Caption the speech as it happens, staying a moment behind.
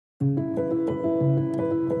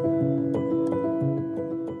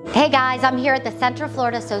Hey guys, I'm here at the Central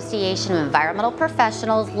Florida Association of Environmental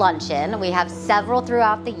Professionals Luncheon. We have several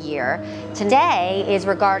throughout the year. Today is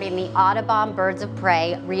regarding the Audubon Birds of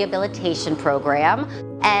Prey Rehabilitation Program.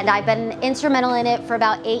 And I've been instrumental in it for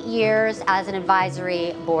about 8 years as an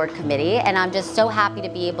advisory board committee. And I'm just so happy to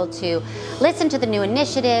be able to listen to the new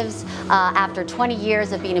initiatives after 20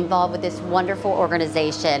 years of being involved with this wonderful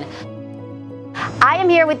organization. I am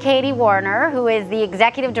here with Katie Warner, who is the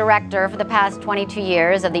Executive Director for the past 22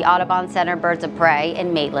 years of the Audubon Center Birds of Prey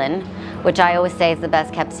in Maitland, which I always say is the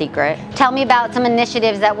best kept secret. Tell me about some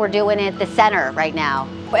initiatives that we're doing at the center right now.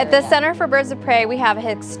 At the Center for Birds of Prey, we have a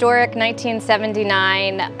historic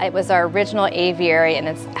 1979, it was our original aviary, and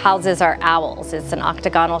it houses our owls. It's an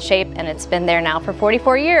octagonal shape, and it's been there now for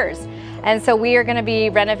 44 years. And so we are going to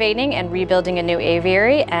be renovating and rebuilding a new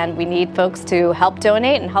aviary, and we need folks to help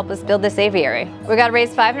donate and help us build this aviary. We've got to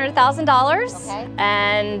raise $500,000,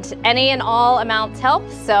 and any and all amounts help,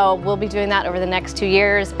 so we'll be doing that over the next 2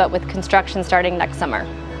 years, but with construction starting next summer.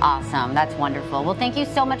 Awesome, that's wonderful. Well, thank you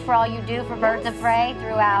so much for all you do for Birds of Prey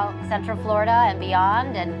throughout Central Florida and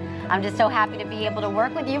beyond, and I'm just so happy to be able to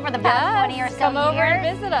work with you for the past 20 or so years. Come over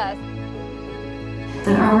and visit us.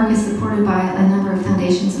 That our work is supported by a number of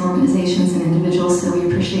foundations and organizations and individuals, so we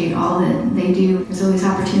appreciate all that they do. There's always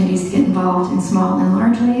opportunities to get involved in small and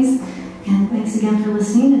large ways. And thanks again for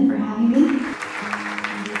listening and for having me.